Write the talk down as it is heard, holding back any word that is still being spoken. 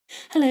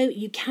Hello,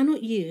 you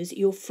cannot use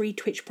your free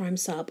Twitch Prime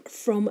sub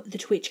from the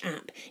Twitch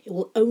app. It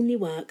will only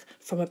work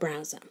from a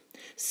browser.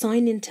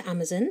 Sign into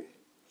Amazon.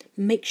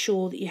 Make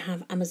sure that you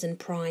have Amazon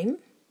Prime.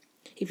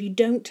 If you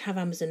don't have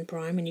Amazon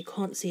Prime and you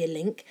can't see a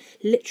link,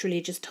 literally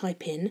just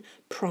type in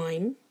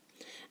Prime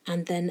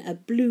and then a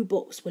blue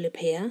box will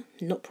appear,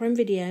 not Prime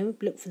Video,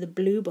 look for the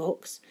blue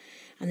box,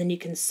 and then you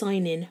can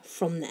sign in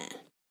from there.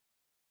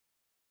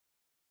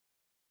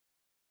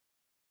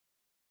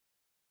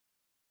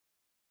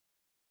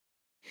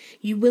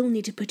 You will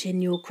need to put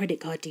in your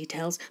credit card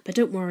details, but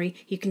don't worry,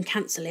 you can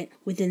cancel it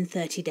within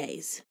 30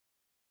 days.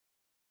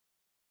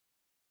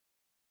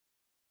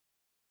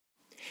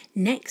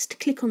 Next,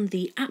 click on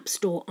the App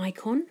Store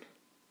icon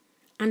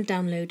and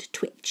download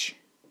Twitch.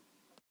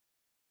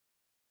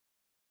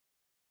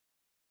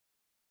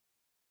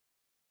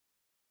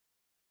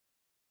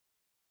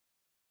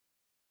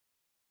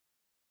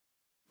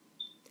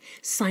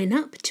 Sign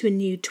up to a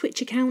new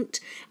Twitch account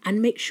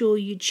and make sure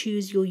you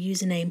choose your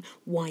username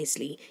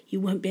wisely.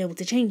 You won't be able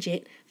to change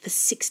it for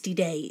 60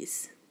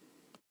 days.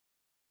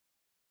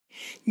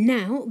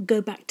 Now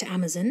go back to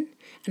Amazon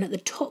and at the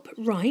top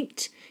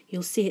right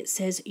you'll see it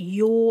says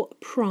Your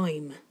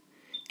Prime.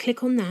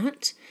 Click on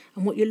that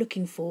and what you're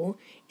looking for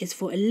is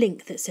for a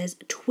link that says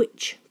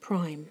Twitch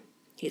Prime.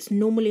 It's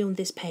normally on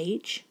this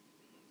page.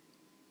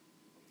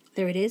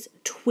 There it is,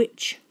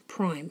 Twitch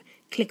Prime.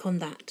 Click on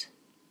that.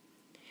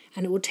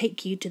 And it will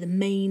take you to the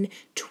main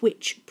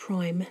Twitch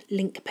Prime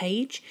link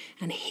page.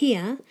 And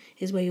here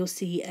is where you'll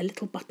see a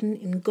little button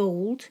in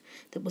gold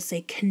that will say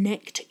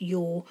Connect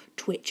Your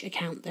Twitch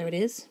account. There it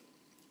is.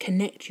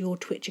 Connect Your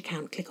Twitch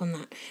account. Click on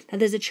that. Now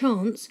there's a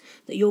chance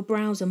that your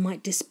browser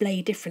might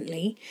display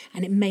differently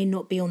and it may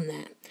not be on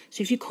there.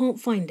 So if you can't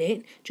find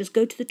it, just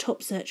go to the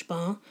top search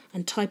bar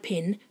and type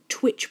in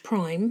Twitch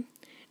Prime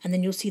and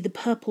then you'll see the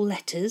purple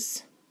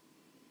letters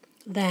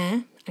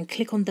there and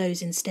click on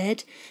those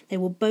instead. They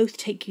will both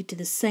take you to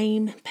the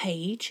same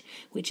page,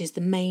 which is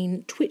the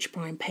main Twitch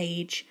Prime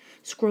page.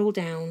 Scroll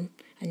down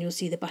and you'll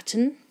see the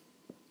button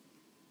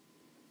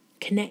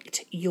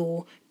Connect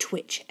Your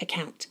Twitch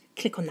account.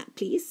 Click on that,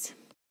 please.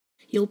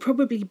 You'll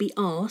probably be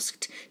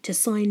asked to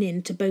sign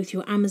in to both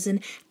your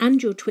Amazon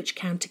and your Twitch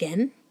account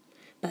again,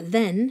 but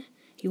then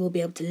you will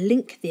be able to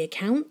link the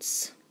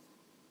accounts.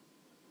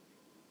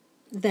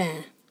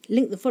 There,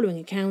 link the following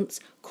accounts,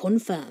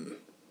 confirm.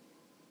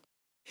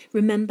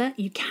 Remember,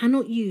 you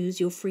cannot use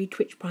your free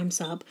Twitch Prime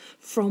sub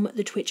from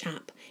the Twitch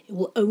app. It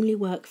will only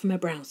work from a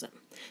browser.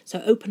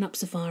 So open up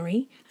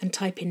Safari and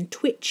type in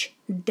Twitch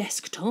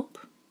Desktop.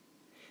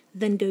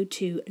 Then go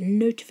to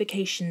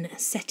Notification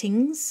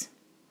Settings.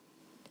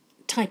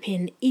 Type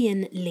in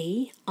Ian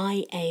Lee,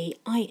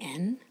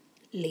 I-A-I-N,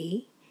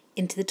 Lee,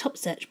 into the top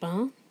search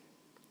bar.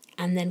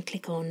 And then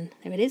click on,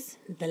 there it is,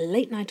 the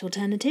Late Night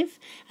Alternative.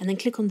 And then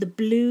click on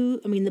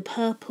the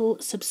purple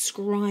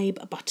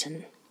subscribe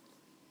button.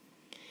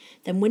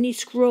 Then when you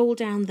scroll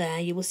down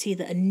there, you will see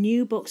that a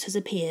new box has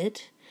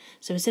appeared.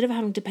 So instead of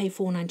having to pay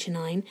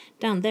 $4.99,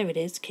 down there it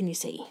is, can you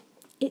see?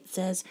 It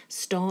says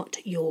Start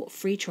Your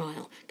Free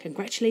Trial.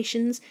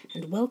 Congratulations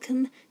and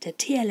welcome to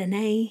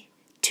TLNA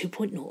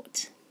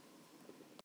 2.0.